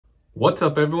What's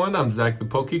up everyone, I'm Zach the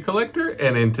Poke Collector,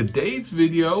 and in today's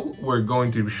video we're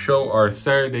going to show our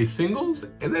Saturday singles,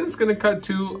 and then it's going to cut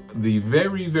to the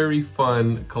very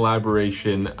fun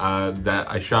collaboration that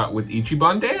I shot with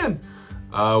IchibanDan.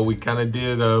 We kind of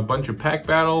did a bunch of pack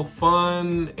battle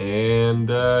fun, and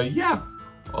yeah,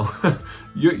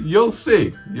 you'll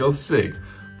see.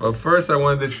 But first I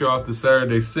wanted to show off the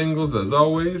Saturday singles as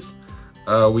always.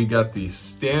 We got the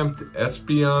stamped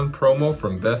Espeon promo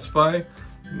from Best Buy.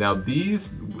 Now they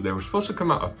were supposed to come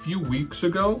out a few weeks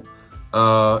ago,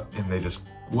 and they just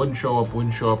wouldn't show up.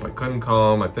 I couldn't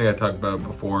call them. I think I talked about it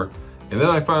before. And then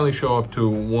I finally show up to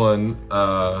one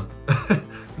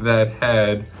that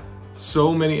had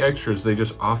so many extras, they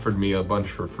just offered me a bunch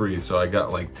for free. So I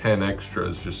got like 10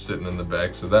 extras just sitting in the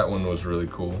back. So that one was really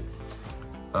cool.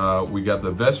 We got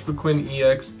the Vespiquen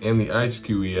EX and the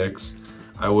Ice-Q EX.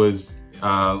 I was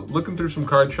looking through some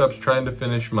card shops trying to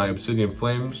finish my Obsidian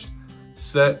Flames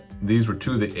set. These were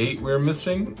 2 of the 8 we were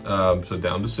missing, so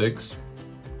down to 6.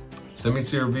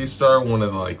 Semi-Seer V-Star, one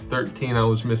of the like 13 I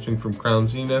was missing from Crown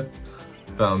Zenith.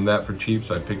 Found that for cheap,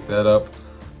 so I picked that up.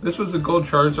 This was a gold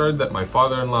Charizard that my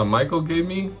father-in-law Michael gave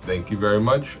me. Thank you very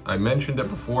much. I mentioned it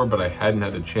before, but I hadn't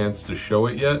had a chance to show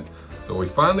it yet. So we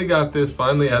finally got this,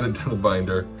 finally added to the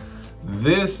binder.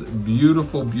 This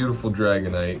beautiful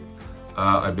Dragonite.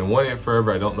 I've been wanting it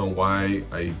forever. I don't know why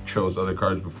I chose other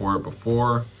cards before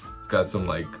it. Got some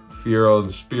like Fearos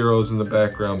and Spearows in the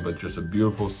background, but just a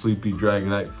beautiful sleepy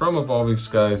Dragonite from Evolving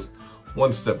Skies,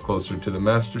 one step closer to the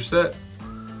master set.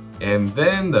 And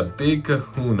then the big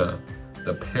kahuna,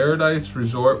 the Paradise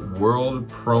Resort World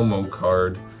promo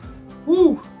card.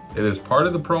 Woo! It is part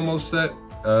of the promo set,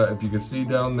 if you can see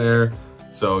down there.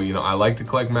 So, you know, I like to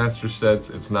collect master sets.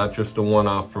 It's not just a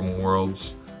one-off from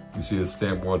Worlds. You see the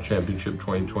Stamp World Championship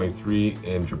 2023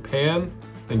 in Japan.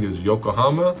 I think it was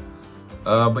Yokohama.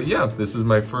 But yeah, this is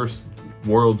my first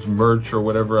Worlds merch or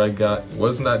whatever I got. It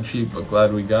was not cheap, but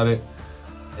glad we got it.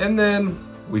 And then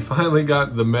we finally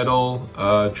got the metal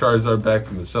Charizard back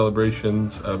from the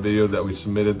Celebrations video that we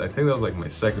submitted. I think that was like my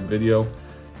second video.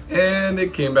 And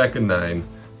it came back a 9.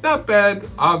 Not bad.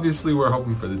 Obviously, we're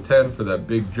hoping for the 10 for that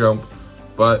big jump.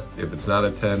 But if it's not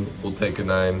a 10, we'll take a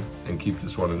 9 and keep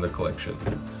this one in the collection.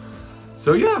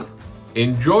 So yeah.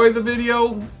 Enjoy the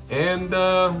video, and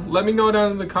let me know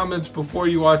down in the comments before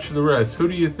you watch the rest. Who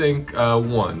do you think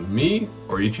won, me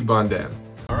or IchibanDan?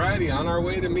 Alrighty, on our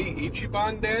way to meet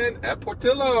IchibanDan at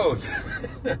Portillo's.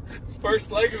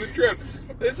 First leg of the trip.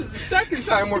 This is the second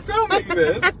time we're filming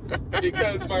this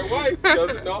because my wife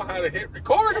doesn't know how to hit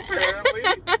record apparently.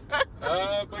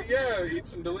 But yeah, eat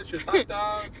some delicious hot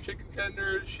dogs, chicken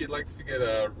tenders. She likes to get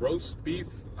a roast beef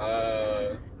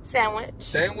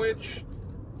sandwich.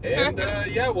 And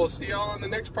yeah, we'll see y'all on the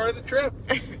next part of the trip.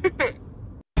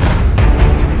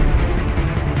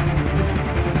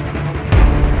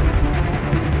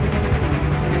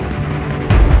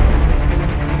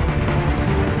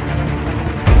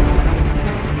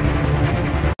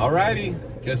 Alrighty,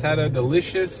 just had a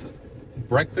delicious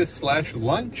breakfast /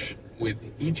 lunch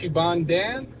with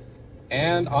IchibanDan,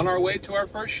 and on our way to our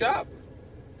first shop.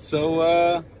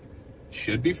 So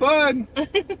should be fun.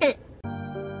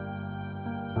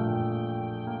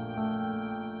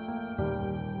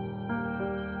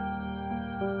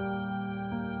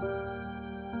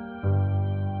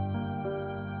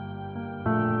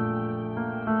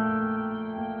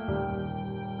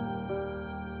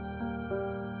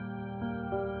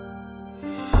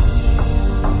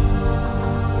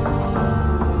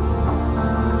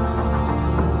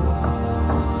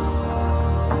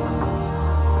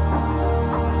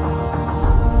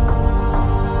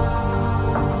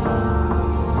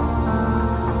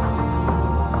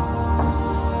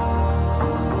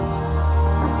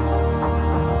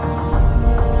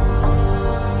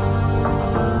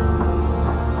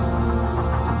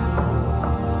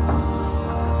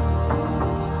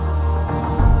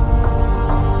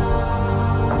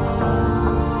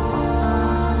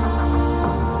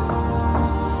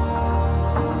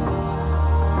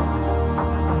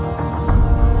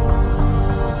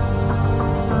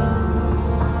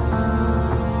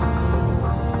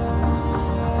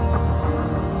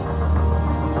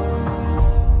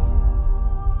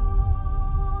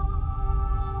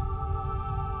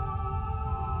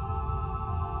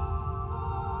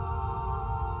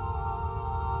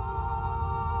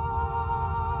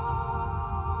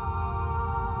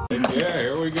 Yeah,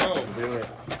 here we go. Let's do it.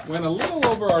 Went a little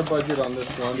over our budget on this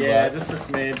one. Yeah, just a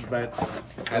smidge, but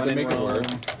had to make it work.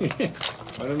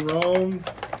 When in Rome,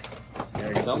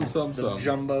 Yeah, some.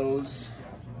 Jumbos.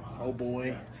 Oh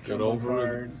boy. Good Jumbo over.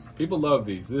 cards. People love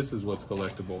these. This is what's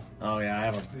collectible. Oh yeah, I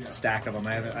have a stack of them.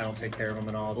 I don't take care of them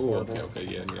at all. It's Oh, horrible. okay,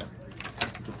 yeah.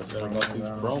 Get the Better about these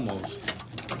promos.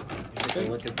 Take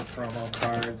a look at the promo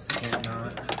cards. Can't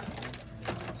not.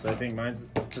 So I think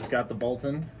mine's just got the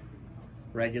Bolton,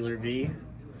 regular V.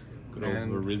 Good old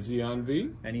Virizion V.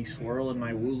 Any swirl in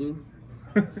my Wooloo?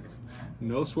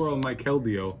 No swirl in my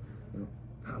Keldeo.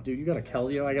 Oh, dude, you got a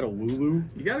Keldeo? I got a Wooloo?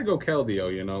 You gotta go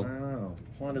Keldeo, you know. Oh,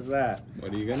 what is that?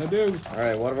 What are you gonna do? All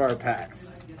right, what are our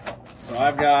packs? So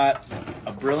I've got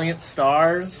a Brilliant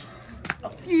Stars, a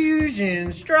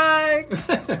Fusion Strike,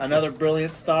 another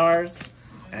Brilliant Stars,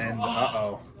 and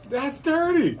uh-oh. That's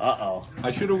dirty. Uh-oh.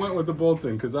 I should have went with the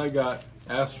Bolton because I got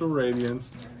Astral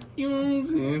Radiance,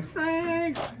 Fusion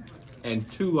Strike, and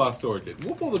 2 Lost Origin.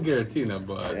 We'll pull the Giratina,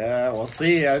 but Yeah, we'll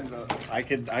see. I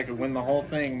could win the whole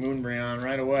thing, Moonbreon,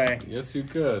 right away. yes, you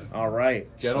could. All right.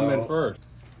 Gentlemen so- first.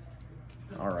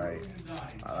 All right.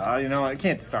 You know, I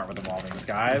can't start with Evolving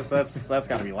Skies. That's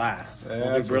got to be last. We'll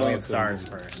do That's Brilliant relative. Stars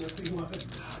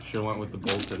first. Should have went with the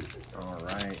Bolton. All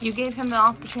right. You gave him the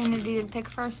opportunity to pick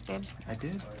first, babe. I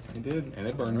did. I did, and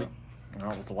it burned me.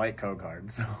 Well, it's a white code card,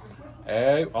 so.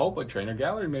 Hey, oh, but Trainer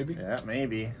Gallery maybe. Yeah,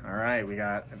 maybe. All right, we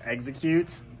got an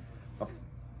Execute.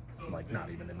 Like,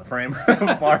 not even in the frame.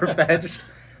 Farfetched.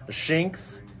 A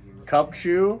Shinx.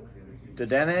 Cubchoo.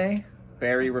 Dedenne.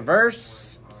 Berry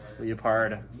Reverse.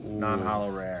 Leopard.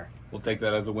 Non-hollow rare. We'll take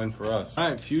that as a win for us. All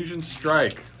right, Fusion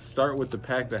Strike. Start with the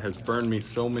pack that has burned me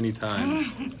so many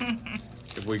times.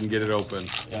 If we can get it open.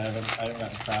 Yeah, I haven't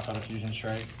gotten crap out of Fusion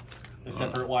Strike.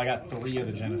 Except for, well, I got 3 of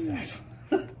the Genesis.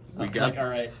 We got like, all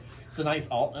right, it's a nice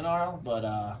alt and all,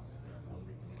 but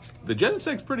the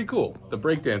Genesec's pretty cool. The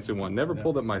breakdancing one. Never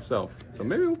pulled it myself. So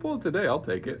maybe we'll pull it today. I'll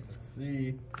take it. let's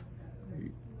see.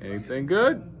 Anything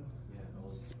good?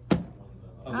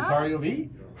 A Lucario V?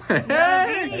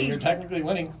 Hey! Hey, you're technically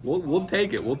winning. We'll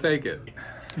take it. We'll take it.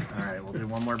 All right, we'll do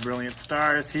one more Brilliant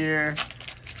Stars here.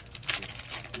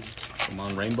 Come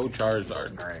on, Rainbow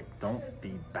Charizard. All right, don't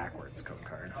be backwards, code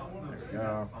card. There we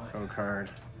go, code card.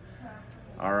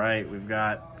 All right, we've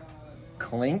got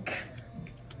Clink,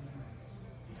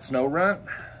 Snorunt,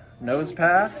 Nose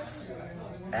Pass,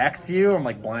 Axew. I'm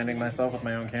like blinding myself with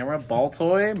my own camera.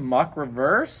 Baltoy, Muck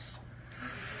Reverse.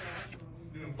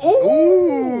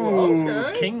 Ooh,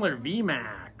 okay. Kingler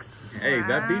VMAX. Hey,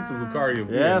 that beats the Lucario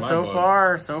V. Yeah, in my so book.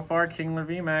 far, Kingler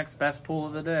VMAX, best pull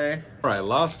of the day. All right,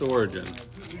 Lost Origin.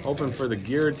 Open for the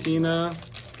Giratina,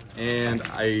 and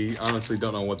I honestly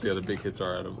don't know what the other big hits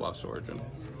are out of Lost Origin.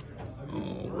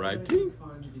 All righty.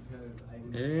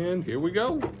 And here we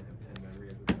go.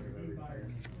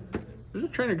 There's a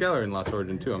Trainer Gallery in Lost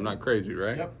Origin too. I'm not crazy,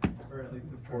 right? Yep.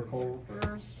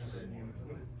 Reverse.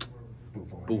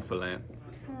 Bouffalant.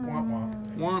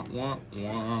 Wah, wah,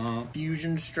 wah.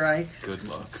 Fusion Strike. Good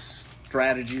luck.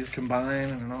 Strategies combine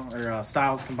and all, or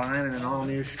styles combine in an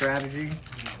all-new strategy.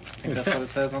 I think that's what it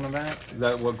says on the back. Is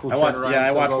that what Cool I watch, Trainer Ryan yeah, I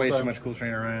says watch all way the too time? much Cool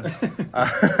Trainer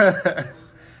Ryan.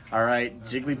 All right,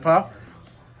 Jigglypuff,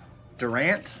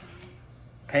 Durant,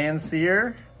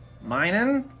 Panseer,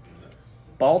 Minun,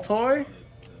 Baltoy,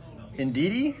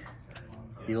 Indeedee,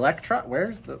 Electra.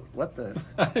 Where's the what the?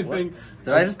 I what? think.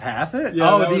 Did I just pass it?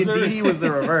 Yeah, oh, that the was her. Indeedee was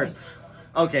the reverse.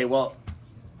 Okay, well,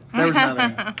 there was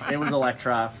nothing. It was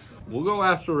Electros. We'll go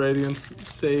Astral Radiance.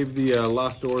 Save the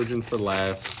Lost Origin for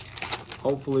last.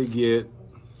 Hopefully get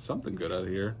something good out of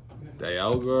here.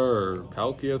 Dialga or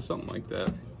Palkia, something like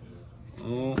that.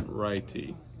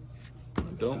 Alrighty. I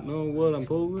don't know what I'm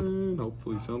pulling.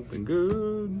 Hopefully something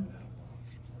good.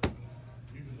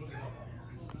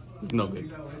 It's no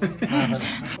good.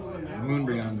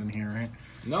 Moonbreon's in here, right?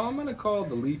 No, I'm gonna call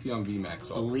the Leafeon VMAX.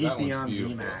 The off. That one's Leafeon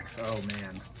beautiful. VMAX. Oh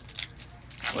man.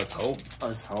 Let's hope.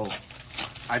 Let's hope.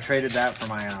 I traded that for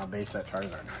my base set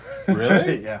Charizard.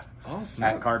 Really? Yeah. Awesome.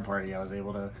 At Card Party, I was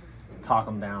able to talk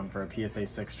him down for a PSA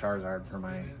 6 Charizard for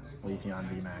my Leafeon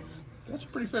VMAX. That's a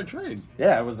pretty fair trade.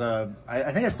 Yeah, it was I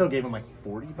think I still gave him like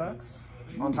 $40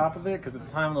 on top of it, because at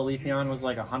the time the Leafeon was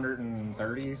like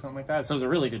 130 or something like that. So it was a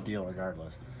really good deal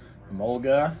regardless.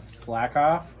 Molga,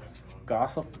 Slackoff,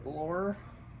 Gossifleur,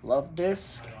 Love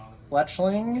Disc,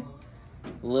 Fletchling,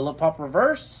 Lillipup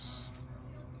Reverse,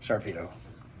 Sharpedo.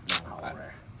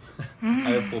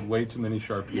 I have pulled way too many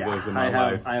Sharpedos in my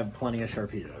life. I have plenty of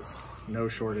Sharpedos. No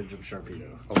shortage of Sharpedo.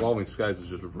 Evolving Skies is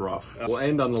just rough. We'll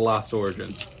end on the Lost Origin.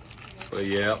 But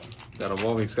yeah, that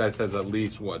Evolving Skies has at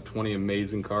least, what, 20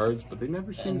 amazing cards, but they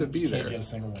never seem to be there. Can't get a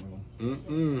single one of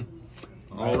them.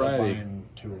 Alrighty.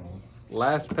 2 of them.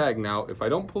 Last pack now. If I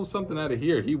don't pull something out of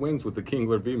here, he wins with the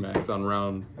Kingler VMAX on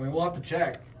round. I mean, we'll have to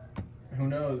check. Who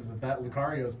knows if that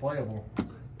Lucario is playable.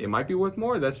 it might be worth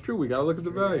more. That's true. We gotta look at the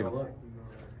value.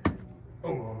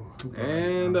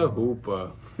 And a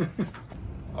hoopa.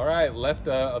 All right, left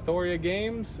Athoria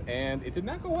Games, and it did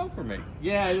not go well for me.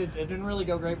 Yeah, it didn't really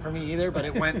go great for me either, but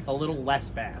it went a little less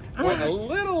bad. Went a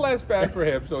little less bad for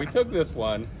him, so he took this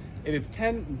one. It is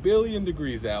 10 billion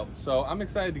degrees out, so I'm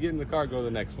excited to get in the car and go to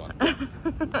the next one.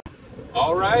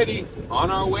 Alrighty,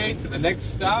 on our way to the next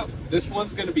stop. This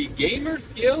one's gonna be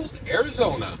Gamers Guild,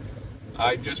 Arizona.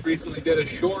 I just recently did a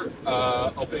short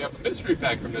opening up a mystery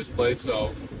pack from this place,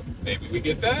 so maybe we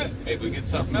get that, maybe we get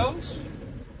something else.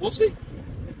 We'll see.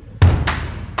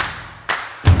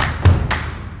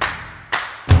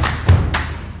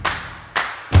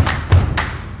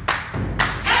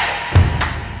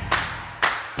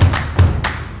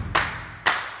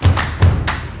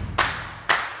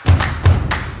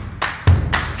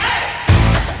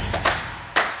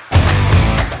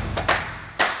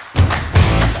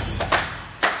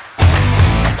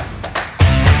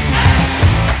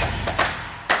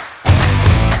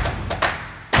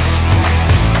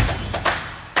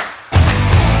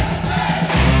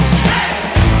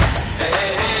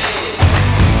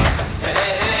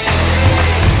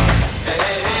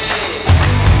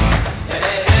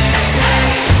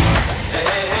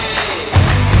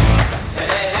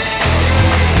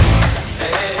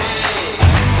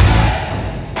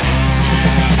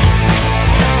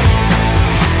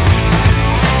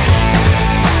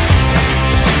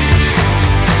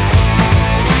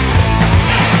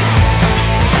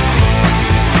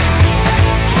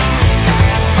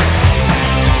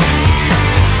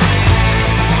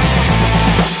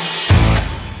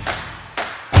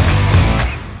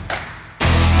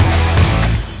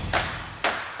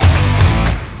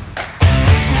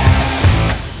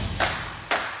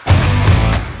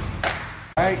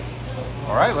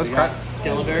 All right, let's crack.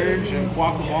 Skeledirge and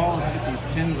Guacamole. Let's get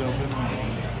these tins open.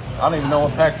 I don't even know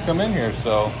what packs come in here,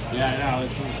 so. Yeah, I know.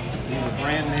 These are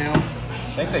brand new.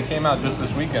 I think they came out just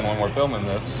this weekend when we're filming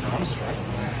this. I'm stressed.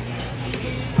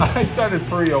 I started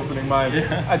pre-opening mine.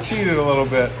 Yeah. I cheated a little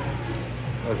bit.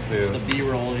 Let's see. The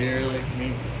B-roll here, like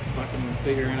me fucking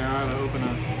figuring out how to open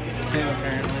a tin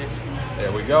apparently.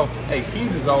 There we go. Hey,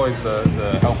 Keys is always the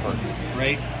helper.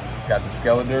 Right. Got the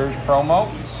Skeledirge promo.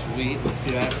 Sweet. Let's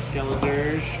see that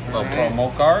Skeledirge. Little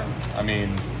promo card. I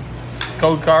mean,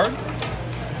 code card.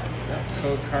 Yep,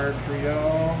 code card for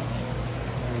y'all.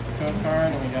 There's the code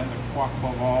card, and we got the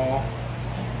Guacamole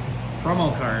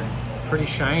promo card. Pretty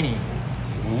shiny.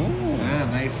 Ooh. Yeah,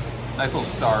 nice. Nice little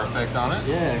star effect on it.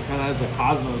 Yeah, it kind of has the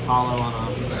Cosmos Hollow on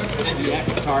a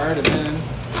EX card, and then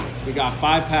we got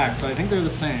 5 packs, so I think they're the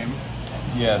same.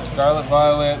 Yeah, Scarlet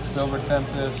Violet, Silver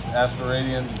Tempest, Astral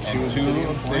Radiance, and 2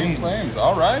 Obsidian Flames.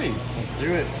 Alrighty. Let's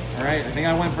do it. All right, I think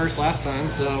I went first last time,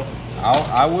 so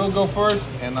I will go first,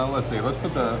 and let's see. We'll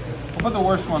put the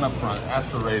worst one up front.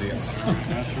 Astral Radiance.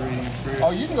 Astral Radiance first.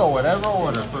 Oh, you can go whatever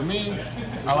order. For me,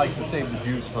 I like to save the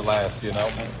juice for last. You know.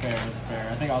 That's fair. That's fair.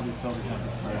 I think I'll do Silver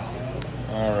Tempest first.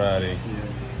 Alrighty.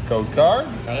 Code card.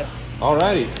 Got it.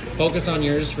 Alrighty. Focus on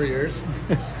yours for yours.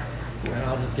 And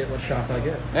I'll just get what shots I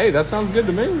get. Hey, that sounds good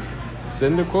to me.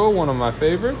 Cyndaquil, one of my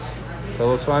favorites.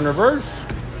 Pillow-Swine Reverse.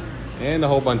 And a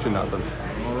whole bunch of nothing.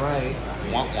 All right.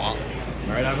 Wonk wonk.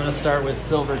 All right, I'm going to start with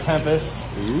Silver Tempest.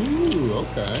 Ooh,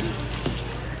 okay.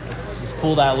 Let's just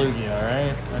pull that Lugia, all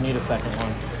right? I need a second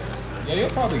one. Yeah, you'll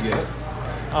probably get it.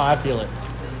 Oh, I feel it.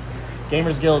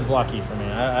 Gamers Guild's lucky for me.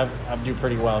 I do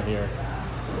pretty well here.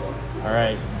 All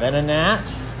right,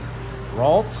 Venonat,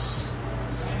 Ralts,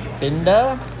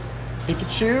 Spinda,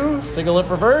 Pikachu, Sigilyph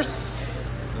Reverse,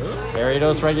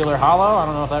 Gyarados Regular Hollow. I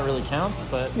don't know if that really counts,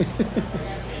 but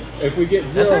if we get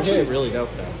zero that's actually hit, really dope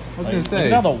though. I was gonna say,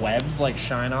 you know the webs like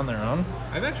shine on their own.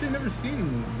 I've actually never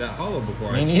seen that hollow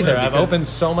before. Me neither. I've opened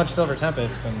so much Silver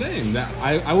Tempest. And same. That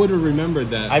I would have remembered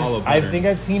that hollow I pattern. think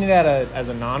I've seen it as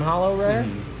a non-hollow rare,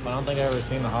 but I don't think I've ever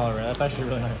seen the hollow rare. That's actually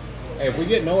really nice. Hey, if we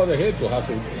get no other hits, we'll have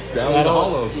to down to the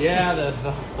hollows. Yeah,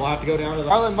 we'll have to go down to the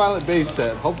Scarlet and Violet base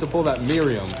set. Hope to pull that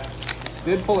Miriam.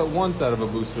 Did pull it once out of a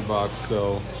booster box,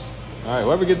 so. All right,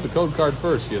 whoever gets the code card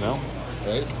first, you know.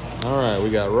 Right? All right, we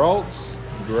got Ralts,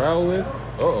 Growlithe.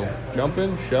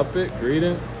 Jumpin', Shuppet,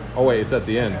 Greedent. Oh wait, it's at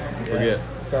the end. Forget.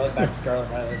 Scarlet back to Scarlet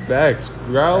Violet. Back,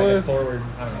 Growlithe, Forward.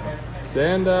 I don't know.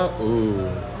 Sanda. Ooh.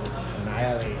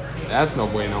 Annihilate. That's no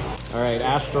bueno. All right,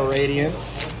 Astral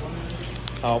Radiance.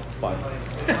 Oh, fuck.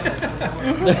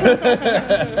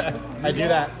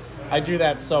 I do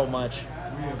that so much.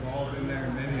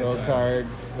 Code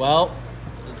cards. Well,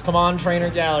 let's come on,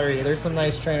 Trainer Gallery. There's some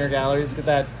nice Trainer Galleries. Look at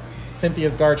that.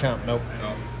 Cynthia's Garchomp. Nope.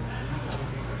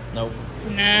 Nope.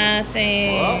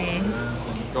 Nothing.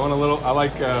 Well, going a little, I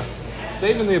like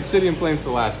saving the Obsidian Flames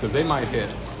to last because they might hit.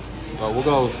 So we'll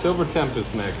go Silver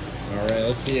Tempest next. All right,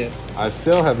 let's see it. I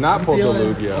still have not pulled the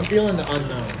lube I'm yet. feeling the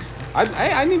unknown.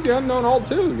 I need the unknown alt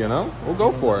too, you know? We'll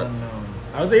go for it. Unknown.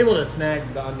 I was able to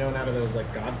snag the unknown out of those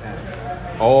like god packs.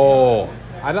 Oh,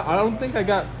 I don't think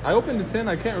I opened a 10.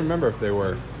 I can't remember if they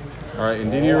were. All right,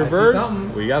 and did you reverse?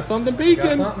 We got something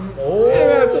peeking. Oh,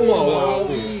 yeah, that's a wow.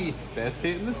 Best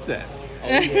hit in the set. Oh,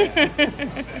 yes. That's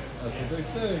what they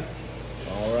say.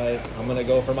 All right, I'm gonna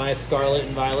go for my Scarlet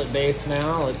and Violet base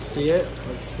now. Let's see it.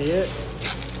 Let's see it.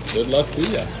 Good luck to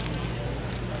you.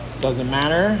 Doesn't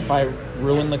matter if I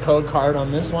ruin the code card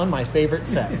on this one. My favorite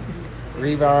set: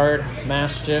 Reavard,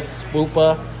 Mastiff,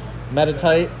 Swoopa,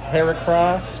 Metatite,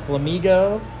 Heracross,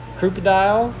 Flamigo,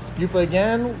 Crocodile, Spupa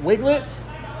again, Wiglet.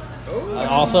 Oh,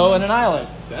 also an Annihilate.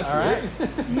 That's all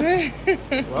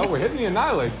right. Well, we're hitting the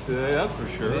Annihilates today, that's for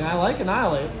sure. And I like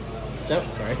Annihilate. Oh,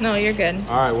 sorry. No, you're good.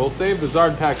 All right, we'll save the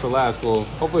Zard pack for last. Well,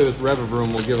 hopefully this Rev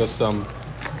Room will give us some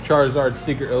Charizard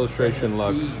Secret Illustration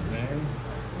luck.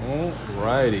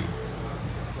 Alrighty.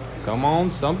 Come on,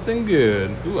 something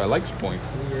good. Ooh, I like Spoink.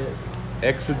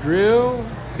 Exadrill,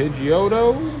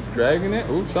 Pidgeotto, Dragonair.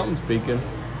 Ooh, something's speaking.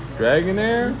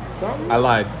 Dragonair. Something? I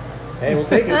lied. Hey, we'll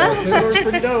take it. The Scizor's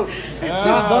pretty dope. It's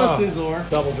not the Scizor.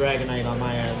 Double Dragonite on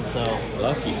my end, so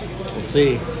Lucky. we'll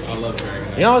see. I love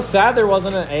Dragonair. You know, it's sad there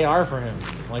wasn't an AR for him.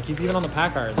 Like, he's even on the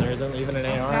pack art. There isn't even an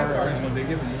AR. They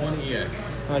give him one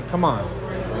EX. Like, come on.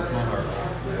 Broke my heart.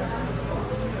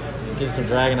 Give some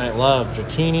Dragonite love.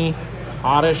 Dratini,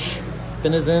 Oddish,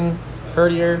 Denizen,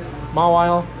 Herdier,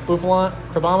 Mawile, Bouffalant,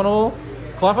 Crabominable,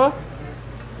 Cleffa,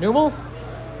 Numel,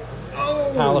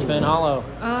 Palafin Hollow.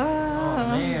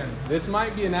 Man. This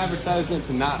might be an advertisement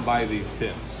to not buy these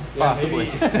tins. Yeah, Possibly.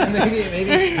 maybe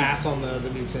it's pass on the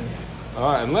new tins.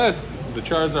 All right, unless the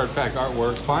Charizard pack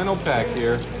artwork. Final pack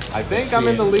here. I think I'm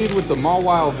in the lead with the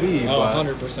Mawile V. Oh, but,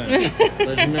 100%.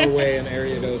 There's no way an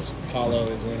Ariados Hollow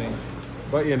is winning.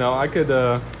 But, you know, I could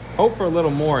hope for a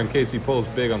little more in case he pulls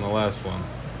big on the last one.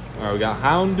 All right, we got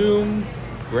Houndoom,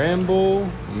 Granbull,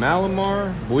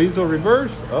 Malamar, Buizel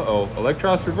reverse. Uh-oh,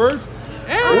 Electros reverse.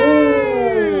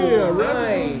 Hey! A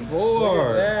Nice.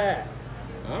 4. That.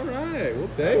 All right, we'll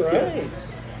take it.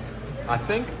 I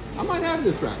think I might have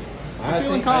this round. I'm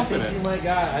feeling confident.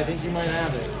 I think you might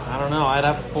have it. I don't know. I'd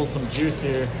have to pull some juice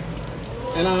here.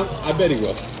 And I bet he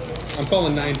will. I'm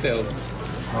calling Ninetales.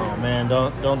 Oh man,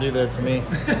 don't do that to me.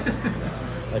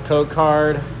 A code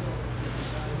card.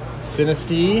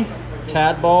 Sinistea,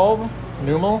 Tadbulb,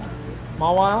 Numel,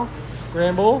 Mawile,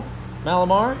 Granbull,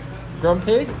 Malamar,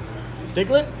 Grumpig,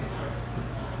 Diglett,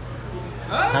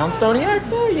 Houndstone EX,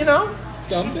 you know.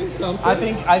 Something.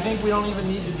 I think we don't even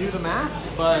need to do the math,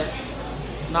 but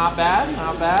not bad.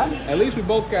 At least we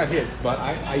both got hits, but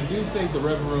I do think the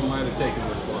Rev Room might have taken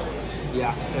this one. Yeah,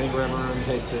 I think Rev Room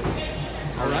takes it.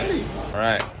 Alrighty.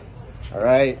 All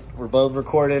right, we're both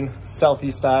recording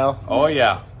selfie style. Oh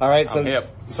yeah. All right, I'm hip.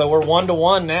 So we're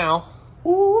 1-1 now.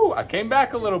 Ooh, I came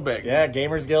back a little bit. Yeah,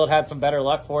 Gamers Guild had some better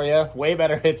luck for you. Way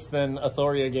better hits than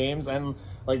Athoria games, and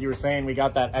like you were saying, we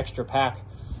got that extra pack.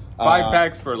 5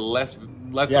 packs for less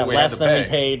than we had to pay. We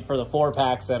paid for the 4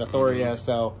 packs at Athoria.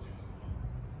 So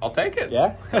I'll take it.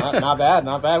 yeah, not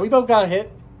bad. We both got a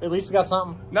hit. At least we got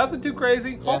something. Nothing too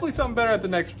crazy. Yeah. Hopefully something better at the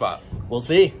next spot. We'll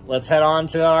see. Let's head on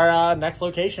to our next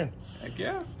location. Heck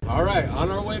yeah. All right, on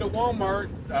our way to Walmart.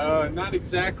 Not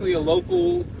exactly a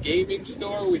local gaming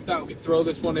store. We thought we'd throw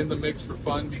this one in the mix for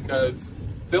fun because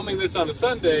filming this on a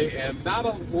Sunday and not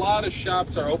a lot of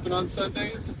shops are open on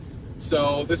Sundays.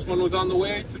 So this one was on the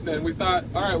way and we thought,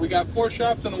 all right, we got 4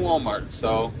 shops and a Walmart.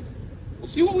 So we'll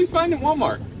see what we find in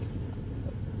Walmart.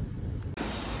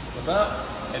 What's up?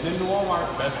 And then the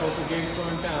Walmart, best local game store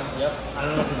in town. Yep. I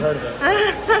don't know if you've heard of it.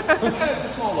 Yeah, it's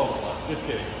a small local one. Just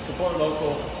kidding. Support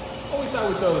local. Oh, we thought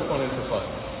we'd throw this one in for fun.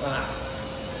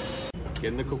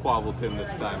 Getting the Quaquaval tin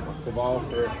this time. The ball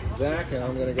for Zach, and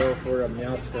I'm going to go for a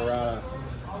Meowscarada.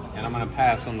 And I'm going to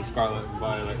pass on the Scarlet and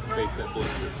Violet fake set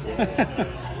blisters.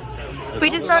 We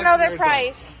just don't know their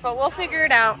price, but we'll figure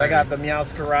it out. I got the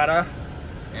Meowscarada.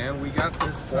 And we got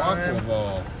this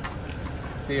Quaquaval.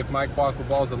 See if my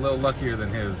Quaquaval is a little luckier than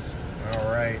his.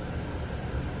 All right.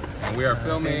 And we are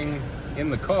filming in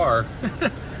the car.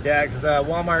 Yeah, because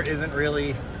Walmart isn't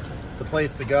really the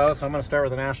place to go, so I'm going to start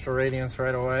with an Astral Radiance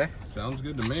right away. Sounds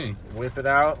good to me. Whip it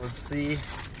out. Let's see.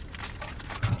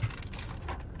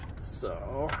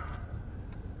 So,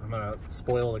 I'm going to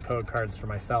spoil the code cards for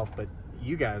myself, but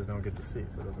you guys don't get to see,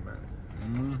 so it doesn't matter.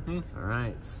 Mm-hmm. All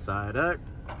right, Psyduck.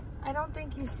 I don't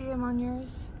think you see them on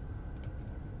yours.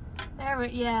 There we,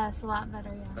 yeah, it's a lot better,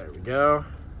 yeah. There we go.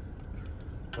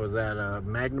 What was that? A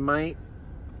Magnemite,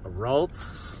 a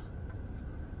Ralts.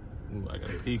 Ooh, I got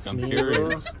a peek. I'm Sneasel,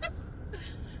 curious.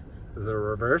 Is it a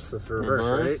reverse? That's a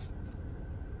reverse,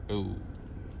 right? Ooh.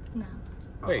 No.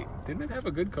 Wait, didn't it have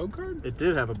a good code card? It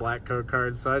did have a black code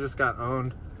card, so I just got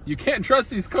owned. You can't trust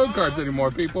these code cards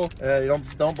anymore, people. You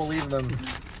don't believe them.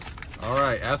 All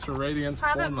right, Astral Radiance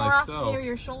Have for it more off myself. near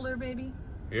your shoulder, baby.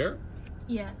 Here?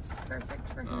 Yes, perfect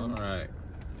for him. All right.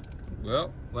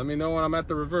 Well, let me know when I'm at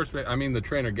the reverse. I mean the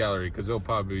trainer gallery, because it'll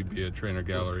probably be a trainer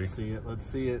gallery. Let's see it. Let's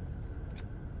see it.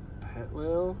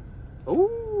 Petwell.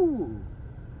 Ooh.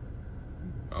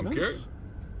 I'm Nice. curious.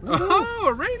 Nice. Oh,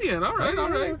 a Radiant. All right,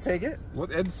 all I'll right. take it. Well,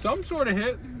 it's some sort of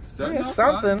hit. Starting It's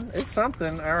off something. hot. It's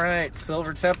something. All right.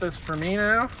 Silver Tempest for me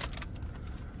now.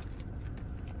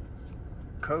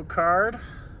 Code card.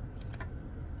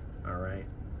 All right.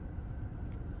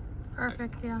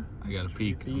 Perfect, yeah. I got a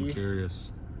peek. I'm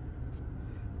curious.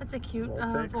 That's a cute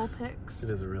Vulpix. Vulpix. It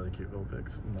is a really cute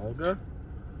Vulpix. Mulga.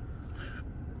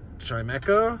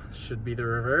 Chimecho. Should be the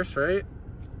reverse, right?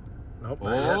 Nope.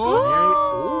 not yet.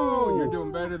 Oh, Ooh. you're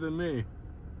doing better than me.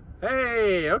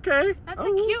 Hey, okay. That's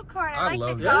Oh. a cute card. I I like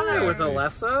love the that. color. Yeah, with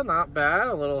Alessa, not bad.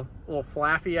 A little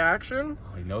flaffy action.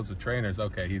 Oh, he knows the trainers.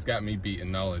 Okay, he's got me beat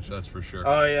in knowledge. That's for sure.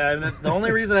 Oh yeah, and the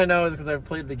only reason I know is because I've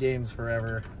played the games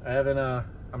forever. I haven't.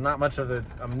 I'm not much of the.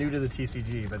 I'm new to the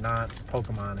TCG, but not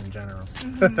Pokemon in general.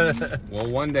 Well,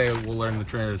 one day we'll learn the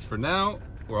trainers. For now,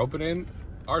 we're opening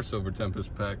our Silver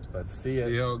Tempest pack. Let's see See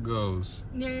it. how it goes.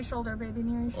 Near your shoulder, baby.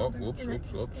 Near your shoulder. whoops, Give it.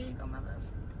 whoops, whoops. There you go, my love.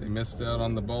 They missed out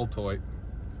on the ball toy.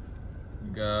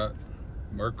 We got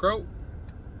Murkrow,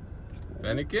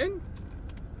 Fennekin.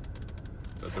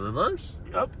 Is that the reverse?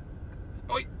 Yep.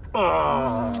 Oi.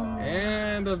 Oh.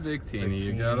 And a Victini.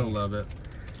 You gotta love it.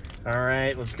 All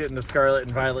right, let's get into Scarlet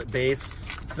and Violet base.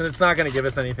 So it's not going to give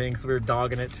us anything because we were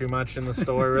dogging it too much in the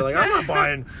store. We were like, I'm not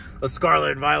buying a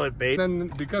Scarlet and Violet base. Then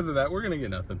because of that, we're gonna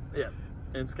get nothing. Yeah,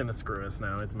 it's going to screw us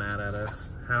now. It's mad at us.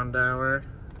 Houndour,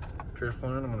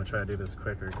 Drifloon. I'm going to try to do this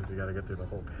quicker because we got to get through the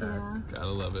whole pack. Yeah.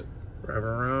 Gotta love it.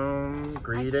 Reverum,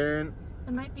 Greedent.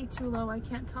 It might be too low. I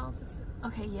can't tell if it's...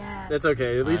 Okay, yeah. That's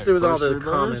okay. At least Alright, it was all first the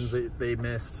reverse. commons they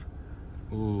missed.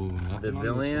 Ooh, nothing The on this one.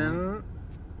 Billion.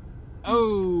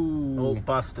 Oh. Oh,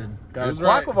 busted. Got a He was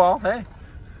right. Quackaball. Hey.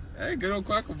 Hey, good old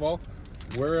Quackaball.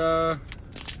 We're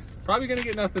probably gonna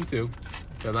get nothing too,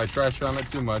 because I trashed on it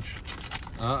too much.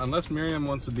 Unless Miriam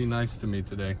wants to be nice to me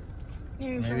today.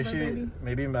 Near your Maybe shoulder, baby.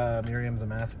 maybe Miriam's a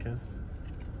masochist.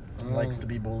 Likes to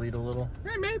be bullied a little.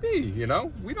 Hey, maybe, you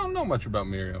know, we don't know much about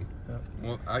Miriam. Yeah.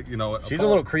 Well, you know, She's a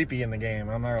little creepy in the game.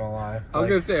 I'm not gonna lie. I was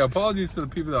gonna say, apologies to the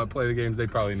people that play the games. They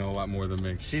probably know a lot more than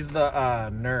me. She's the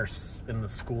nurse in the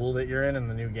school that you're in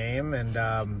the new game,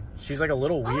 and she's like a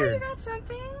little Oh, you weird. got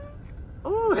something?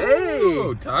 Oh, hey.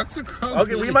 Oh, Toxicroak.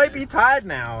 Okay, we might be tied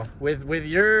now with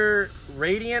your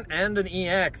Radiant and an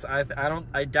EX. I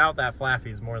doubt that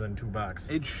Flaffy's more than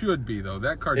 $2. It should be though.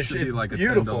 That card should be it's like a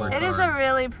beautiful. $10 card. It is a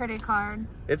really pretty card.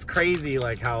 It's crazy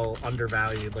like how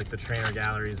undervalued like the trainer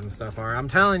galleries and stuff are. I'm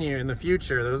telling you, in the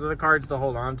future, those are the cards to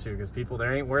hold on to because people they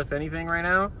ain't worth anything right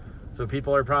now. So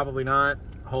people are probably not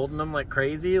holding them like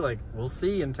crazy. Like we'll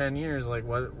see in 10 years like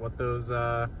what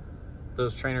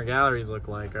those trainer galleries look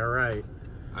like. All right.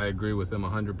 I agree with him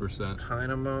 100%.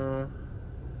 Dynamo,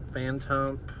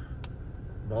 Phantom,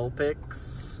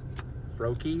 Vulpix,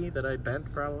 Froakie that I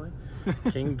bent probably,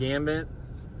 King Gambit,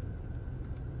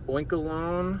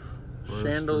 Oinkalone,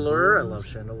 Chandelure. I love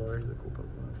Chandelure. He's a cool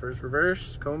Pokemon. First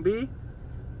reverse, Combi.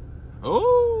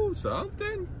 Oh,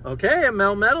 something. Okay, a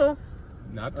Melmetal.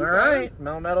 Not too All bad. right,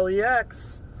 Melmetal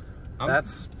EX.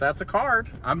 That's a card.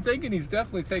 I'm thinking he's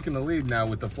definitely taking the lead now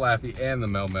with the Flaffy and the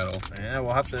Melmetal. Yeah,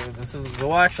 we'll have to.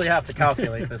 We'll actually have to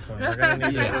calculate this one. We're gonna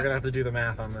need. We're gonna have to do the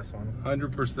math on this one.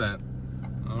 100%.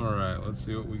 All right, let's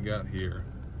see what we got here.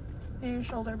 Near your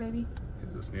shoulder, baby.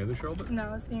 Is this near the shoulder?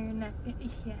 No, it's near your neck.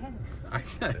 Yes.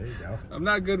 There you go. I'm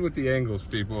not good with the angles,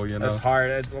 people, you know. That's hard.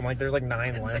 I'm like, there's like 9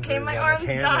 It's lenses. okay, my on the arm's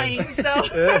camera. dying,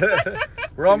 so...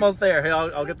 We're almost there. Hey,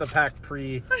 I'll get the pack I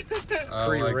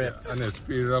pre-ripped. I'm gonna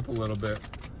speed it up a little bit.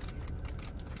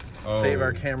 Oh. Save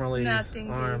our camera lady's Nothing,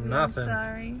 arm. baby. Nothing. I'm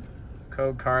sorry.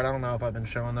 Code card. I don't know if I've been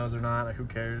showing those or not. Who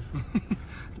cares?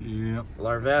 Yep.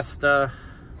 Larvesta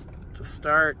to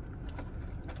start.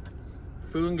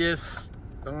 Fungus.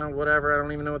 I don't know, whatever. I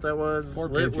don't even know what that was. Poor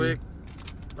Litwick.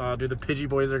 Oh, dude, the Pidgey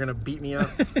boys are going to beat me up.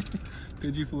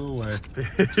 Pidgey flew away.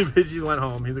 Pidgey went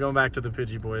home. He's going back to the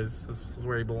Pidgey boys. This is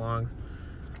where he belongs.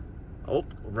 Oh,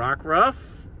 Rockruff.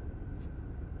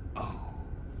 Oh.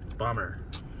 Bummer.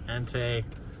 Entei.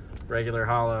 Regular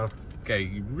hollow. Okay,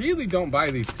 you really don't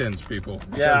buy these tins, people.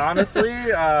 Yeah, honestly,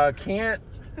 can't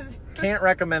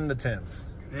recommend the tins.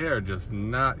 They are just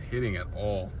not hitting at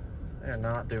all. They're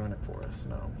not doing it for us,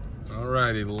 no.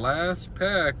 Alrighty, last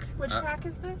pack. Which pack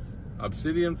is this?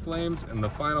 Obsidian Flames, and the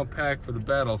final pack for the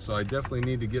battle, so I definitely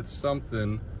need to get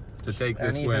something to take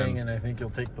this win. And I think you'll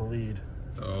take the lead.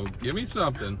 So give me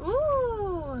something.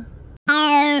 Ooh.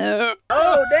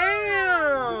 Oh,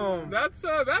 damn! That's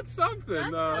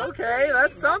something. Okay,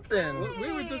 that's something.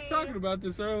 We were just talking about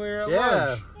this earlier at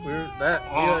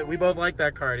lunch. We both like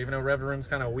that card, even though Rev Room's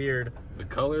kind of weird. The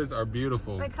colors are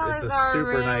beautiful. The colors it's a are super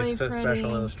really nice pretty.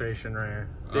 special illustration rare.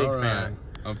 Big fan.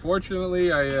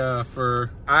 Unfortunately, I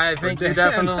think you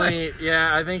definitely,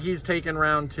 I think he's taking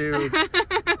round 2.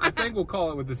 I think we'll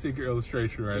call it with the secret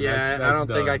illustration rare. Yeah, I don't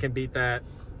think I can beat that.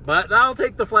 But I'll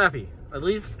take the Flaffy. At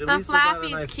least the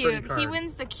Flaffy's nice, cute. He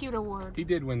wins the cute award. He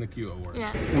did win the cute award.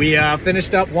 Yeah. We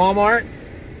finished up Walmart.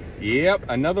 Yep,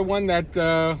 another one that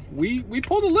we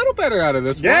pulled a little better out of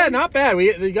this one. Yeah, not bad.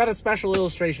 We got a special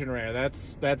illustration rare.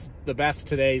 That's the best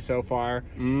today so far.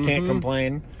 Can't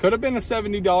complain. Could have been a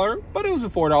 $70, but it was a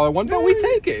 $4 one. But we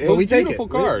take it. It was a beautiful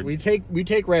card. We take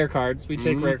rare cards. We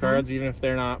take rare cards even if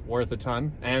they're not worth a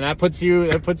ton. And that puts you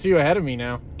ahead of me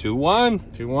now.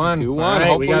 2-1. 2-1. Right,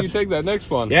 hopefully you take that next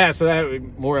one. Yeah, so that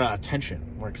more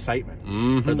tension, more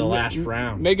excitement for the last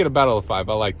round. Make it a battle of 5.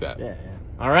 I like that. Yeah.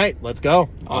 All right, let's go.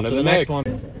 On to the next one.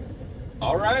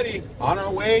 Alrighty, on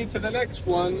our way to the next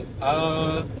one.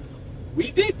 We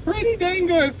did pretty dang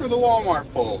good for the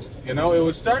Walmart polls. You know, it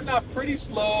was starting off pretty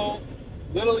slow,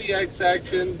 little EX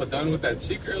action, but then with that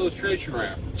secret illustration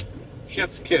rare,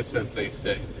 chef's kiss, as they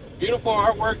say. Beautiful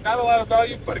artwork, not a lot of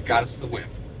value, but it got us the win.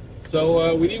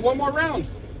 So we need one more round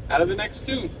out of the next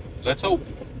 2. Let's hope.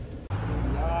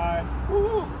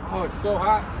 Oh, it's so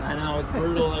hot. I know, it's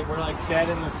brutal. Like we're dead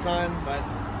in the sun, but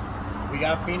we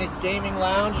got Phoenix Gaming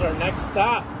Lounge, our next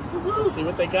stop. Let's see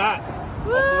what they got.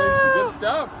 Hopefully some good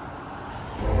stuff.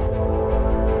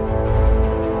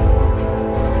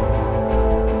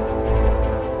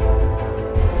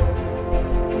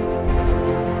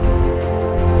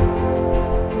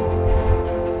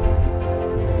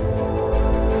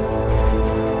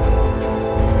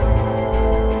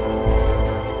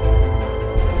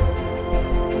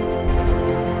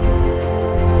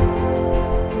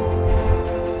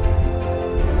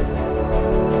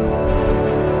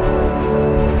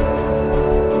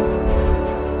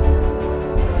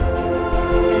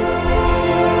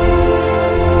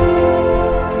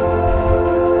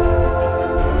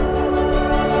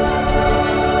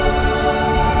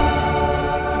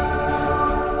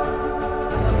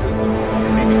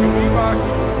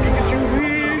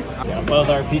 Both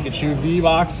our Pikachu V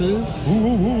boxes.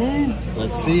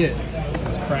 Let's see it.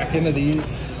 Let's crack into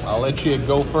these. I'll let you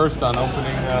go first on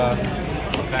opening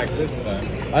the pack this time.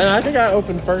 I think I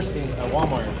opened first at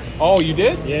Walmart. Oh, you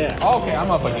did? Yeah. Oh, okay,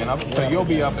 I'm up again. So you'll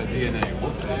be up at DNA.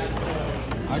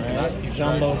 I cannot keep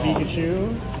Jumbo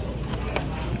Pikachu.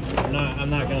 I'm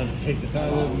not gonna take the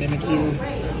time. Mimikyu,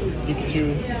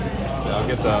 Pikachu. So I'll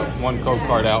get the one code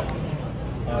card out.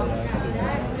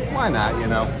 Why not? You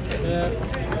know. Yeah.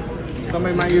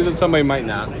 Somebody might use it, somebody might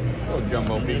not. Oh,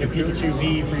 Jumbo Get a Pikachu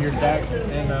V for your deck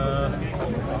in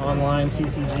online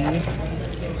TCG.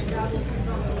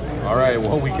 All right,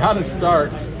 well, we got to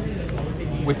start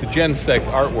with the Genesect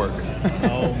artwork.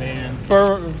 Oh, man.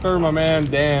 for my man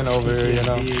Dan over here, you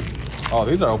know. Oh,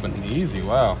 these are opening easy.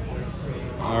 Wow.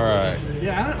 All right.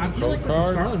 Yeah, I feel like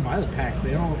the Scarlet and Violet packs,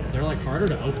 they're like harder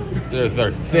to open.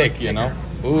 They're thick, you know.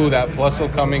 Ooh, that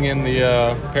Plusle coming in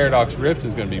the Paradox Rift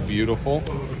is going to be beautiful.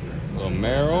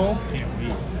 Meryl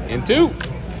in 2.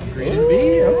 Green and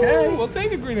V, okay. We'll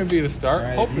take a green and V to start.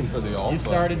 Right, hoping for the all. You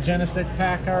started Genesect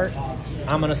pack art.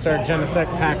 I'm gonna start Genesect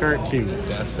pack art too.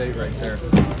 That's fate right there.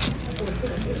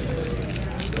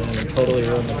 And totally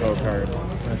ruined the code card.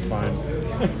 That's fine.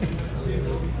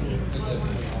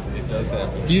 It does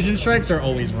happen. Fusion strikes are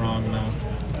always wrong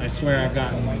though. I swear I've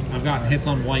gotten hits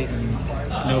on white and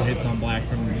no hits on black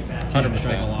from Fusion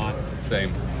Strike a lot.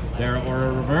 Same. Zera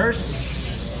Aura Reverse.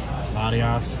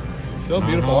 Latias. Still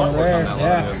beautiful artwork on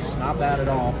that Yeah, not bad at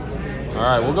all. All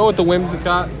right, we'll go with the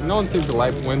Whimsicott. No one seems to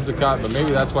like Whimsicott, but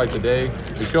maybe that's why today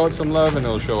we show it some love and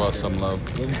it'll show us some love.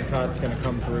 Whimsicott's gonna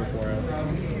come through for us.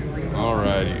 All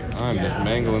righty, I'm just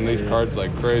mangling these cards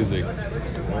like crazy.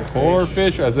 Core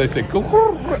fish, as they say. I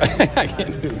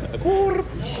can't do that.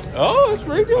 Oh, that's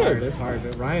pretty good. It's hard.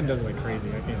 But Ryan does it like crazy.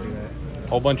 I can't do that.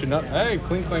 Whole bunch of nuts. Hey,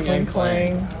 cling, clang, Cling,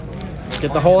 clang.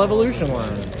 Get the whole evolution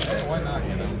line. Hey, why not,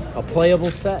 you know? A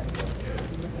playable set.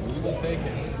 We will take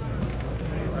it.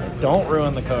 Don't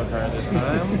ruin the code card this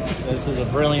time. This is a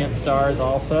Brilliant Stars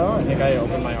also. I think I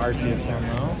opened my Arceus one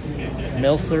though.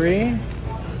 Milcery,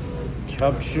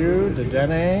 Cubchoo,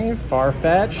 Dedenne,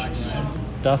 Farfetch'd,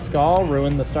 Duskull,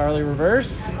 ruined the Starly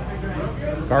Reverse,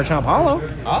 Garchomp Hollow.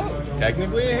 Oh,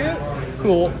 technically a hit.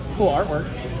 Cool artwork.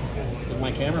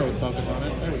 my camera would focus on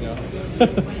it. There we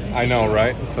go. I know,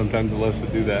 right? Sometimes it loves to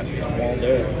do that. Won't do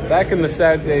it. Back in the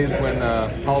sad days when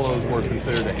hollows were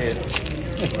considered a hit,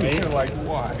 Right? you're like,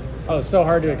 why? Oh, it's so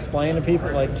hard to explain to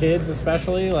people, like kids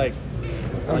especially. Like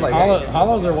like,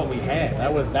 hollows are what we had.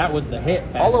 That was the hit.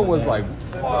 Hollow was like,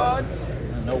 what?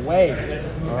 No way.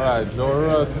 All right,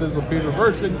 Zora, Sizzle Pete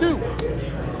reversing too.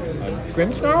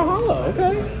 Grimmsnarl Hollow.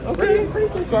 Okay. Pretty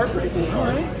cool card. Pretty cool. All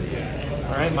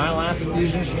right. My last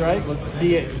Fusion Strike. Let's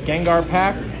see it. Gengar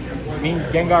pack means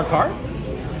Gengar card.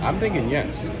 I'm thinking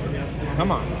yes.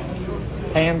 Come on.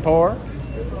 Panpour,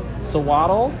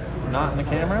 Sawaddle, not in the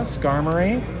camera.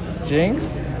 Skarmory,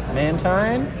 Jinx,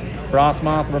 Mantine,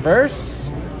 Frostmoth reverse.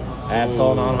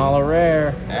 Absol non-hollow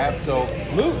rare.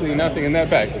 Absolutely nothing in that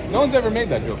pack. No one's ever made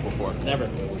that joke before. Never. I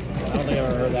don't think I've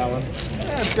ever heard that one.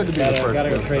 Yeah, it's good to be the first. Gotta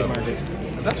go good trademark stuff.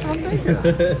 it. That's what I'm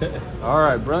thinking. All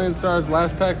right, Brilliant Stars,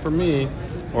 last pack for me.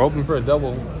 We're hoping for a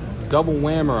double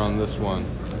whammer on this one.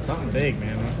 Something big,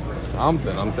 man.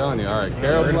 Something, I'm telling you. All right, We're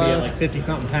Carol gonna be at Blast. like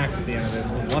 50-something packs at the end of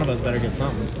this. One of us better get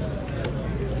something.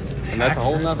 And that's a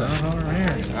whole nother. All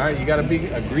right. All right, you got to be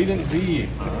a Greedent V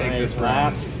to take this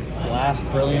round. Last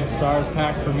Brilliant Stars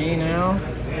pack for me now.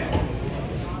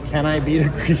 Can I beat a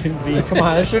Greedent V? Come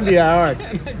on, that shouldn't be that hard.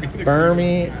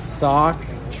 Burmy, Sock,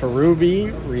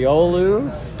 Cherubi, Riolu,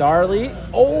 Starly.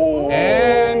 Oh!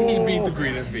 And he beat the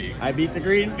Greedent V. I beat the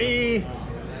Greedent V.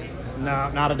 No,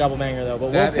 not a double banger though,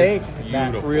 but That we'll take is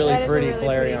that beautiful. really That is a pretty really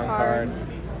Flareon pretty card.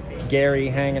 card. Gary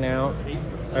hanging out.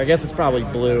 Or I guess it's probably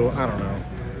blue. I don't know.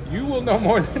 You will know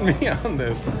more than me on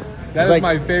this. That is like-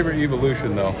 my favorite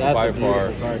evolution, though, That's by a beautiful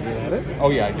far. card. You have it? Oh,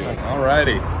 yeah, I do. All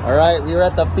righty. All right, we were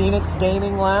at the Phoenix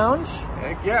Gaming Lounge.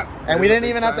 Heck yeah. And we There's didn't a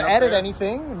even big have to sign up edit there.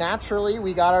 anything. Naturally,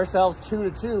 we got ourselves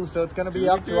 2-2, so it's going to be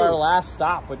up to 2-2. our last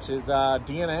stop, which is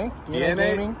DNA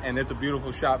Gaming. And it's a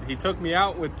beautiful shop. He took me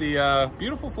out with the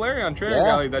beautiful Flareon Trainer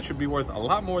Gallery that should be worth a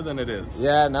lot more than it is.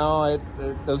 Yeah, no,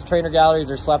 those trainer galleries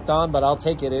are slept on, but I'll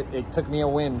take it. It took me a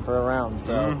win for a round,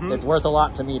 so it's worth a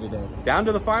lot to me today. Down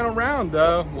to the final round,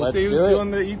 we'll Let's see who's do it.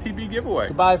 doing the ETB giveaway.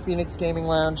 Goodbye, Phoenix Gaming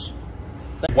Lounge.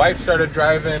 Wife started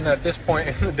driving at this point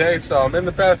in the day, so I'm in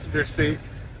the passenger seat.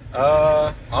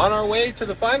 On our way to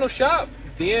the final shop,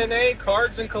 DNA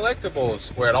Cards and Collectibles,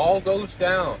 where it all goes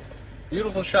down.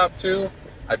 Beautiful shop too.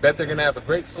 I bet they're gonna have a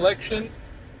great selection.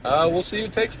 We'll see who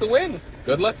takes the win.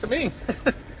 Good luck to me.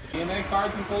 DNA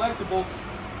Cards and Collectibles,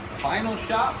 final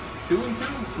shop, 2-2.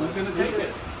 Who's gonna take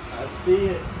it? Let's see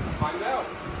it. Find out.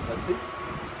 Let's see.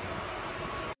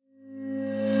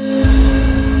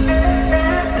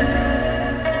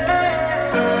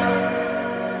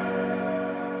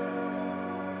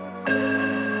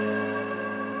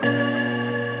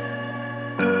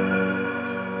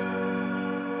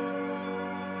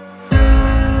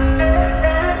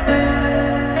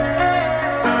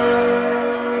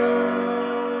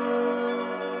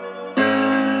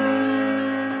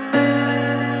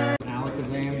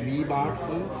 Alakazam V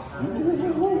boxes.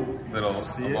 Little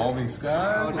evolving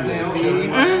sky.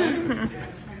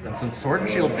 And some Sword and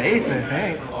Shield base, I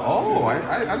think. Oh,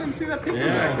 I didn't see that picture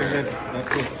Yeah, back there.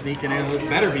 that's what's sneaking in. It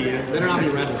better be. It better not be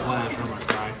Rebel Flash. I'm gonna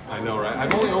cry. I know, right?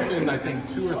 I've only opened, I think,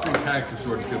 2 or 3 packs of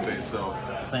Sword and Shield base, so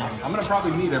Same. I'm gonna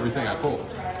probably need everything I pull.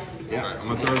 Yeah. All right, I'm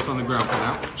gonna throw this on the ground for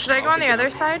now. Should I go on the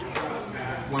other side?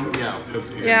 One, yeah. because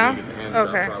you're Yeah? gonna get your hands out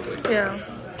Okay. probably. Yeah.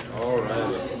 All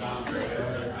right.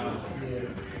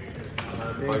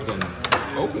 If I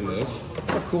can open this.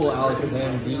 That's a cool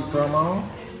Alakazam V promo.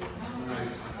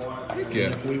 Heck yeah.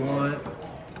 If we want.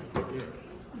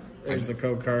 There's the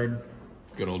code card.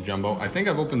 Good old jumbo. I think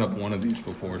I've opened up one of these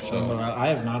before, so I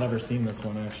have not ever seen this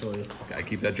one actually. gotta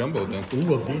keep that jumbo then.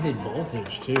 Ooh, a Vivid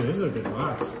Voltage too. This is a good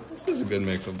box. This is a good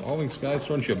mix of Evolving Skies,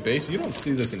 Sword and Shield base. You don't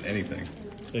see this in anything.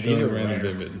 These Just are random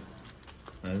rare. Vivid.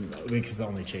 Because the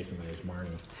only chasing there is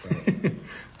Marnie.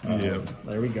 Yeah.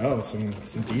 There we go. Some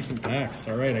decent packs.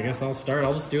 All right, I guess I'll start.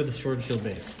 I'll just do the Sword and Shield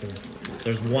base because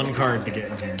there's one card to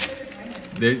get in here.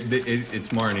 It's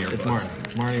Marnie or It's bust. Marnie.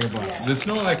 It's Marnie or bust. The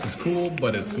Snorlax is cool,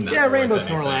 but it's not. Yeah, worth Rainbow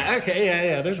anything. Snorlax. Okay,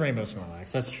 yeah. There's Rainbow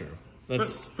Snorlax. That's true.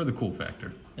 That's For the cool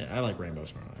factor. yeah. I like Rainbow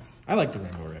Snorlax. I like the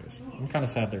Rainbow Rays. I'm kind of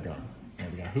sad they're gone. There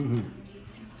we go. Hoo.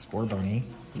 Scorbunny,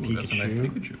 Ooh, that's a nice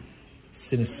Pikachu, Pikachu.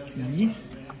 Sinistee,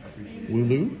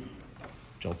 Wooloo,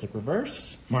 Joltik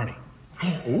Reverse, Marnie.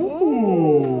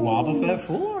 Ooh, Wobbuffet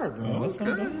Full Art. Oh, that's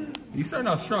not bad. He's starting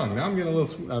off strong. Now I'm getting a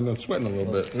little. I'm sweating a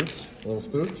little bit. A little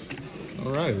spooked.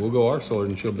 All right, we'll go our Sword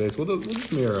and Shield base. We'll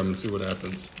just mirror them and see what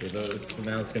happens. So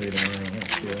now it's gonna be the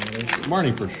Marnie.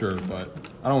 Marnie for sure, but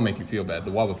I don't make you feel bad.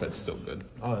 The Wobbuffet's still good.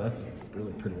 Oh, that's a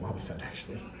really pretty Wobbuffet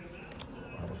actually.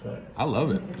 Wobbuffet. I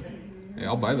love it. Hey,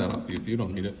 I'll buy that off you if you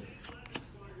don't need it.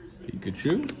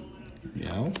 Pikachu,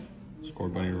 Meowth. Score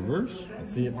Bunny reverse.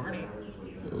 Let's see it, Marty.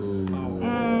 Ooh. The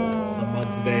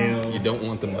Mudsdale. You don't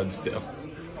want the Mudsdale.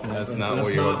 That's not That's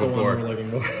what you're not looking for. We're looking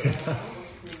for.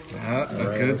 Not a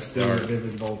Right, good let's see start.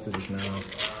 Vivid Voltage now.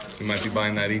 You might be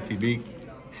buying that ETB.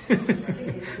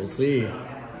 We'll see.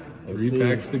 Three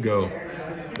packs to go.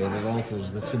 Vivid Voltage.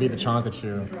 This could be the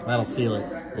Chonkachu. That'll seal it.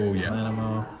 Oh, yeah.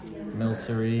 Animo,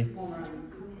 Milcery.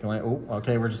 Oh,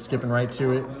 okay, we're just skipping right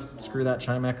to it. Screw that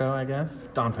Chime Echo, I guess.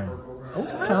 Donphan. Oh,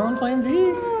 Talon playing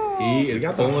V. He is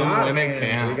pulling when it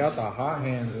counts. We got the hot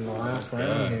hands in the last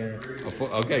round here.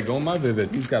 Okay, go my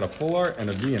Vivid. He's got a full art and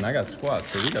a V, and I got squats,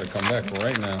 so we got to come back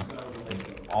right now.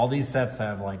 All these sets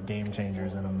have like game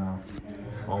changers in them now.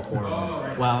 All four of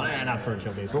them. Well, not Sword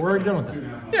Shield base, but we're already done with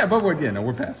them. Yeah, but we're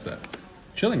past that.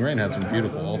 Chilling Rain has some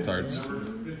beautiful alt arts. All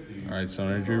right,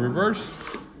 Sun Energy reverse.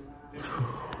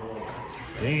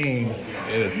 Dang.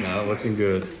 It is not looking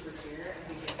good.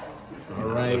 All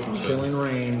right, Chilling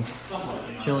Rain,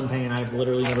 Chilling Pain. I've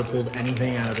literally never pulled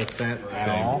anything out of this set at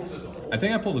all. I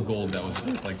think I pulled a gold that was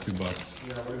like $2.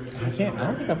 I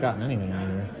don't think I've gotten anything out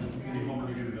of here.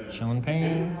 Chilling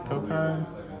Pain, code card.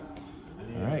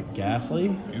 All right, Ghastly.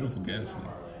 Beautiful Ghastly.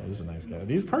 This is a nice guy.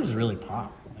 These cards really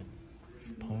pop. Like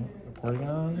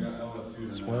Porygon,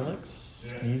 Swirlix,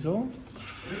 Sneasel,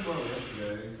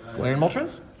 Blair and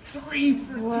Moltres. 3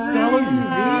 for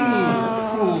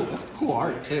That's cool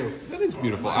art too. That is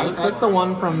beautiful. It looks like the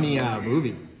one from the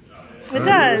movie. It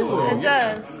does. It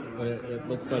does. But it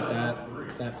looks like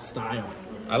that style.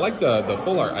 I like the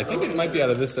full art. I think it might be out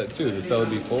of this set too. This would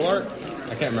be full art.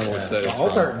 I can't remember what set it's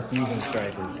Alt from. art and Fusion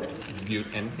Strikers.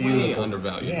 And way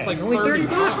undervalued. Yeah, it's like only 30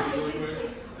 bucks.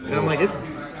 And I'm like,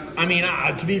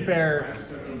 to be fair,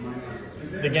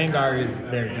 the Gengar is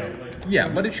very dope. Yeah,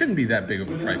 but it shouldn't be that big of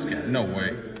a price gap. No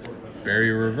way.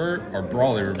 Barrier revert or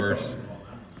Brawly reverse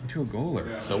into a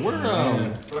Goaler. So we're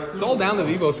it's all down to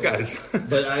the Evo Skies.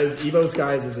 But Evo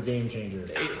Skies is a game changer.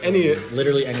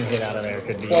 Literally any hit out of there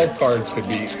could be. 12 cards could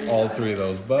be all 3 of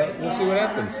those, but we'll see what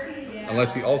happens.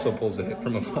 Unless he also pulls a hit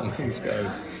from among these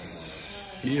guys.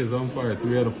 He is on fire.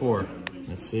 3 out of 4.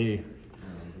 Let's see.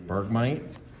 Bergmite,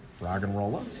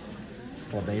 Roggenrola,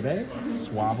 Flabebe,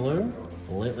 Swablu,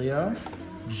 Litleo,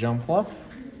 Jumpluff,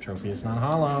 Tropius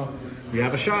non-hollow. You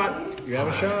have a shot. You have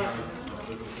a shot.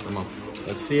 Come on.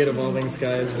 Let's see it, Evolving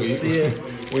Skies. Let's see it.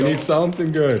 We need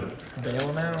something good. Bail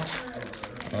him out.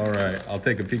 All right. I'll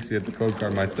take a peek at the code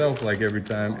card myself like every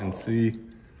time and see.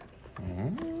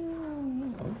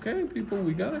 Okay, people.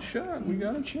 We got a shot. We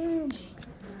got a chance.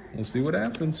 We'll see what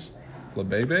happens.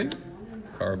 Flabebe,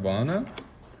 Carvana.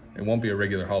 It won't be a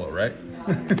regular hollow, right?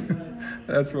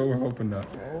 That's what we're hoping to.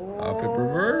 Hop it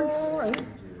reverse.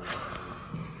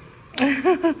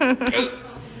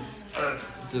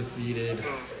 Defeated.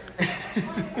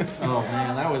 Oh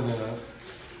man, that was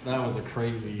a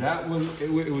crazy.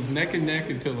 It was neck and neck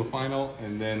until the final,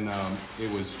 and then it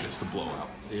was just a blowout.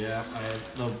 Yeah,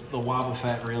 the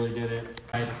Wobbuffet really did it.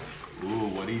 Ooh,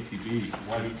 what ETB?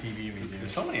 What ETB we do?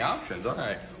 There's so many options. All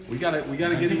right, we gotta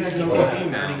get into the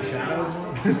game now.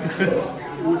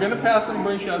 We're gonna pass some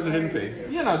Brain Shadows and Hidden Face.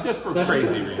 You know, just for crazy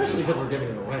reasons. Especially because we're giving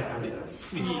it away.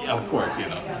 Yeah, of course, you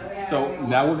know. So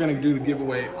now we're gonna do the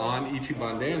giveaway on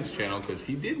IchibanDan's channel because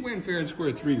he did win fair and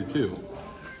square 3-2.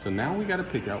 So now we gotta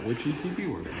pick out which ETB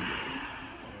we're gonna get.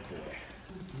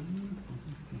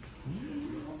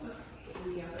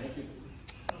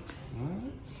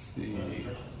 Let's see.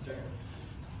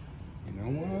 You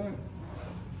know what?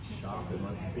 Shopping,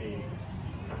 let's see.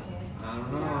 I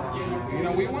don't know. You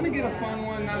know, we want to get a fun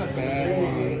one, not a bad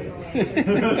one.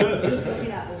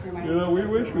 You know, we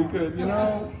wish we could. You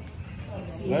know,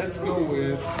 let's go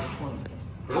with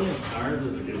Brilliant Stars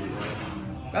is a good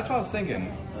one. That's what I was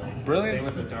thinking. Brilliant.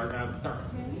 Same with the Dark.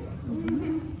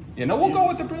 You know, we'll go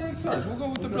with the Brilliant Stars. We'll go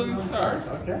with the Brilliant Stars.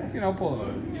 Okay. You know, pull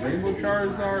a Rainbow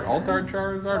Charizard, Alt-Art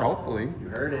Charizard, hopefully. You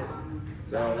heard it.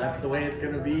 So that's the way it's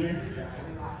going to be.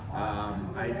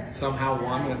 I somehow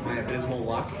won with my abysmal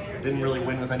luck. Didn't really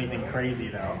win with anything crazy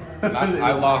though.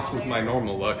 I lost with my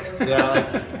normal luck.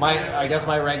 Yeah, like I guess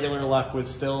my regular luck was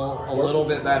still a little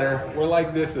bit better. We're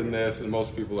like this and this, and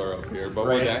most people are up here,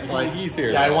 but he's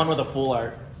here. Yeah, though. I won with a full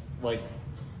art. Like,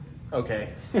 okay.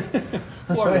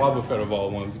 Florida Wobbuffet of all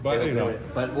ones, but you know.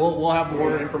 But we'll have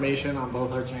more information on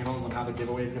both our channels on how the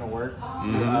giveaway is going to work.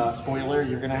 Spoiler: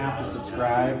 you're going to have to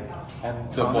subscribe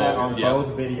and comment on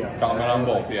both videos. Comment on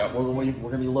both. Yeah. We're going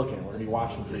to be looking. We're going to be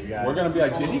watching for you guys. We're going to be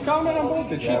like, did he comment on both?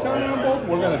 Did she comment on both?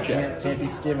 We're going to check. Can't be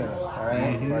skimming us. All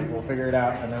right. Like, we'll figure it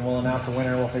out, and then we'll announce a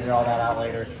winner. We'll figure all that out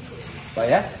later. But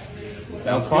yeah.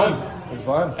 Sounds fun. good. It was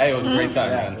fun. Hey, it was a great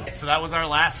time, man. So that was our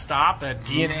last stop at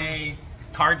DNA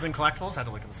cards and collectibles. Had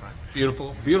to look at the sign.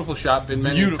 Beautiful, beautiful shop. Been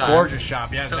many times. Gorgeous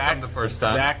shop. Yeah, Took Zach. them the first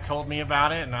time. Zach told me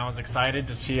about it, and I was excited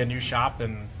to see a new shop,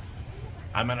 and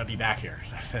I'm gonna be back here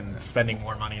and spending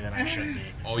more money than I should be.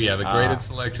 Oh yeah, the graded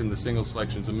selection, the single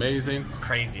selection's amazing.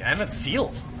 Crazy, and it's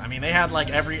sealed. I mean, they had like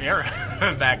every era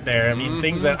back there. I mean,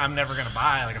 things that I'm never gonna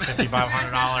buy, like a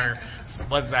 $5,500.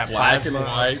 What's that? Black plasma, and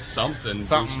white, something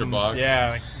booster box. Yeah,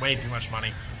 like way too much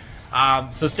money.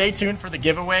 So stay tuned for the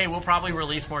giveaway. We'll probably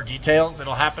release more details.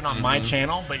 It'll happen on my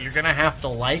channel, but you're gonna have to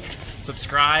like,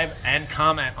 subscribe, and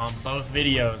comment on both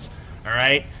videos. All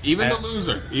right. Even the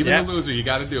loser, the loser, you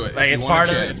got to do it. Like it's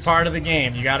part of the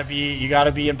game. You got to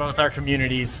be in both our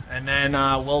communities, and then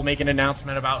we'll make an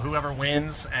announcement about whoever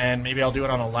wins, and maybe I'll do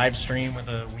it on a live stream with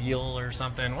a wheel or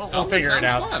something. We'll figure it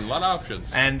out. Fun. A lot of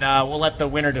options. And we'll let the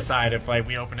winner decide if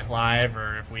we open it live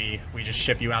or if we just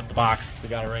ship you out the box. We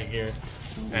got it right here.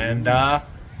 And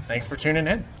thanks for tuning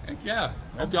in. Heck yeah.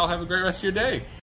 Hope y'all have a great rest of your day.